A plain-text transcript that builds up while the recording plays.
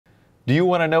Do you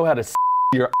want to know how to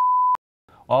your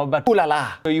all about ooh la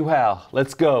la? Show you how.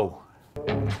 Let's go.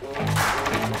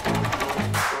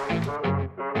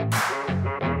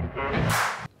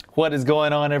 What is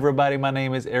going on, everybody? My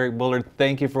name is Eric Bullard.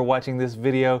 Thank you for watching this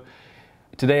video.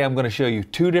 Today I'm going to show you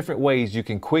two different ways you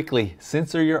can quickly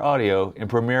censor your audio in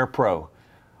Premiere Pro.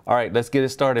 All right, let's get it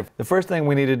started. The first thing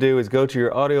we need to do is go to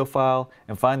your audio file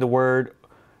and find the word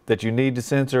that you need to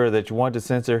censor or that you want to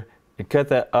censor and cut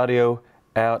that audio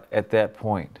out at that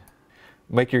point.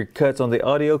 Make your cuts on the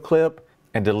audio clip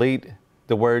and delete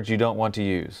the words you don't want to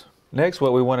use. Next,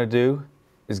 what we want to do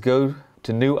is go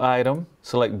to New Item,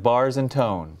 select Bars and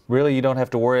Tone. Really, you don't have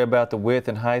to worry about the width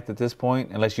and height at this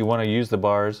point unless you want to use the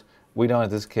bars. We don't in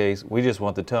this case, we just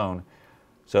want the tone.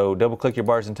 So double click your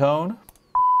Bars and Tone.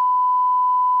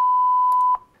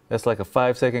 That's like a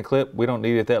 5-second clip. We don't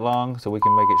need it that long, so we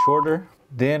can make it shorter.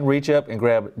 Then reach up and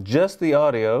grab just the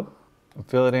audio and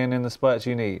fill it in the spots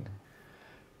you need.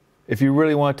 If you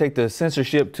really want to take the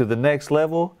censorship to the next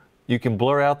level, you can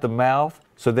blur out the mouth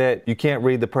so that you can't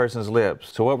read the person's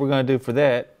lips. So what we're going to do for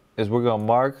that is we're going to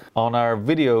mark on our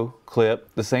video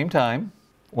clip the same time.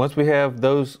 Once we have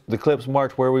the clips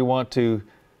marked where we want to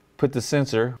put the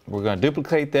censor, we're going to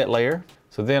duplicate that layer.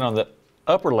 So then on the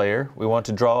upper layer, we want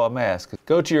to draw a mask.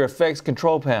 Go to your effects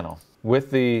control panel.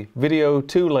 With the video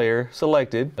 2 layer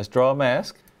selected, let's draw a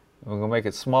mask. We're going to make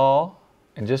it small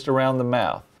and just around the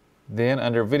mouth. Then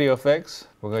under video effects,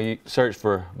 we're going to search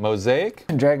for mosaic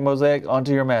and drag mosaic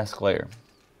onto your mask layer.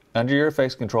 Under your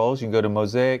effects controls, you can go to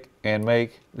mosaic and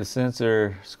make the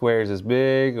censor squares as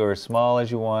big or as small as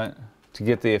you want to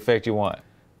get the effect you want.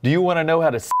 Do you want to know how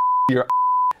to your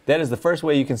That is the first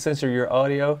way you can censor your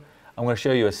audio. I'm going to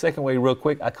show you a second way real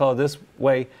quick. I call this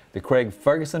way the Craig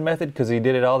Ferguson method because he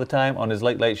did it all the time on his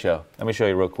Late Late Show. Let me show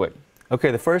you real quick. Okay,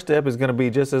 the first step is going to be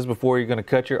just as before. You're going to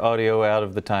cut your audio out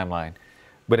of the timeline.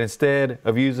 But instead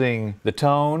of using the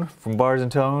tone from Bars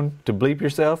and Tone to bleep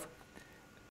yourself,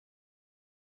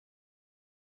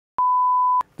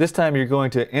 this time you're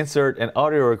going to insert an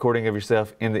audio recording of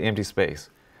yourself in the empty space.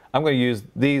 I'm going to use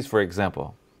these for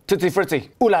example. Tootsie Fritzy,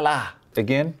 ooh la la.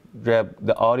 Again, grab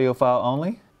the audio file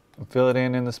only and fill it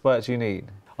in the spots you need.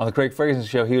 On the Craig Ferguson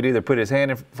show, he would either put his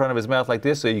hand in front of his mouth like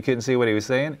this so you couldn't see what he was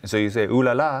saying, and so you say ooh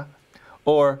la la,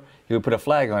 or he would put a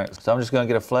flag on it. So I'm just going to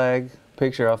get a flag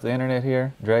picture off the internet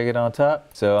here, drag it on top.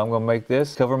 So I'm going to make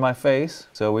this cover my face.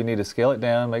 So we need to scale it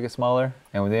down, make it smaller,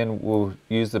 and then we'll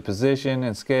use the position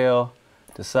and scale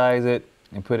to size it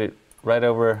and put it right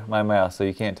over my mouth so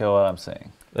you can't tell what I'm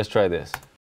saying. Let's try this.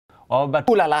 All about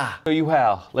ooh la la. Show you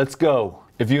how. Let's go.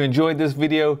 If you enjoyed this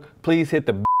video, please hit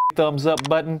the thumbs up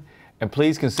button and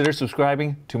please consider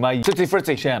subscribing to my Tootsie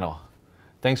Fritzy channel.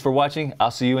 Thanks for watching.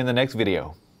 I'll see you in the next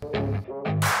video.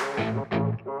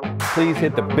 Please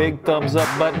hit the big thumbs up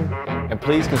button and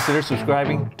please consider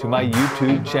subscribing to my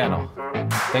YouTube channel.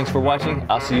 Thanks for watching.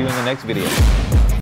 I'll see you in the next video.